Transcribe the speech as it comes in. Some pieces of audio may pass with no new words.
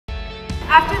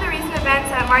After the recent events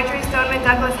at Marjorie Stoneman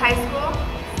Douglas High School,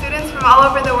 students from all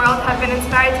over the world have been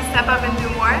inspired to step up and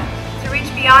do more, to reach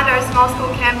beyond our small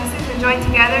school campuses and join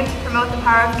together to promote the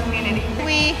power of community.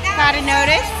 We got a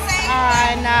notice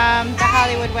on the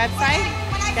Hollywood website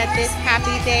that this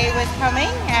happy day was coming,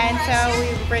 and so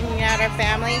we were bringing out our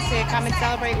families to come and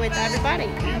celebrate with everybody.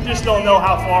 You just don't know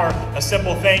how far a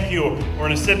simple thank you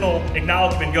or a simple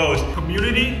acknowledgement goes.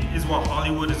 Community is what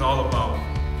Hollywood is all about.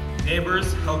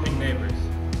 Neighbors helping neighbors.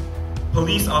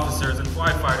 Police officers and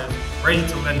firefighters ready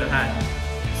to lend a hand.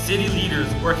 City leaders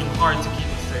working hard to keep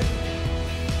us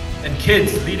safe. And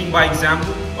kids leading by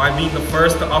example by being the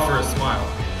first to offer a smile,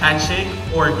 handshake,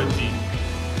 or a good deed.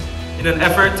 In an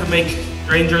effort to make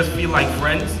strangers feel like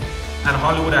friends and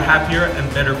Hollywood a happier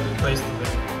and better place to live.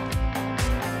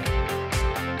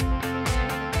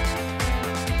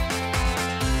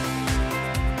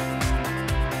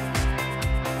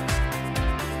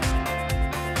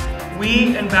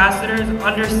 We ambassadors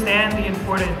understand the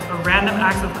importance of random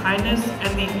acts of kindness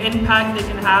and the impact they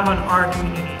can have on our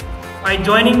community. By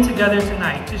joining together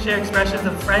tonight to share expressions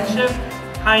of friendship,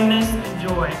 kindness, and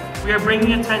joy, we are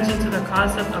bringing attention to the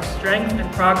concept of strength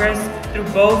and progress through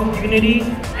both unity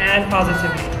and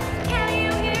positivity.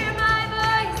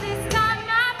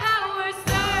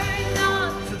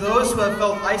 To those who have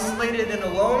felt isolated and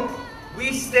alone,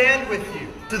 we stand with you.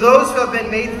 To those who have been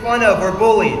made fun of or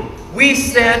bullied, we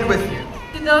stand with you.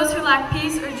 To those who lack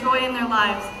peace or joy in their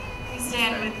lives, we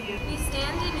stand with you. We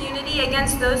stand in unity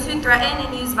against those who threaten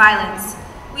and use violence.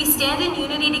 We stand in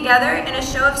unity together in a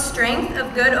show of strength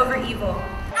of good over evil.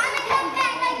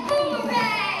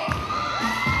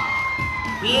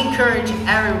 We encourage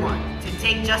everyone to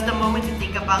take just a moment to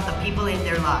think about the people in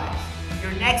their lives.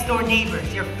 Your next door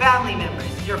neighbors, your family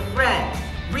members, your friends.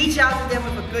 Reach out to them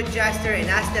with a good gesture and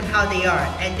ask them how they are,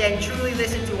 and then truly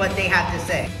listen to what they have to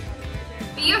say.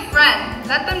 Be a friend.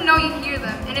 Let them know you hear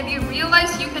them, and if you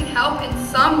realize you can help in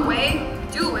some way,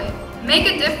 do it. Make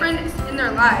a difference in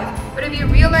their lives, but if you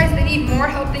realize they need more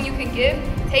help than you can give,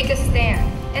 take a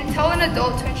stand, and tell an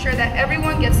adult to ensure that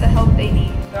everyone gets the help they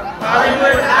need. The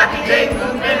Hollywood Happy Day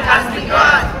movement has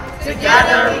begun.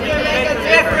 Together we can make a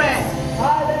difference.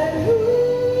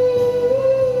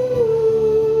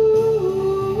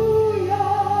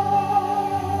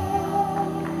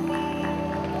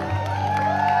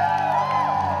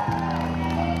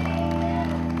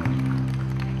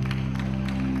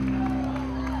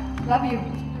 Love you.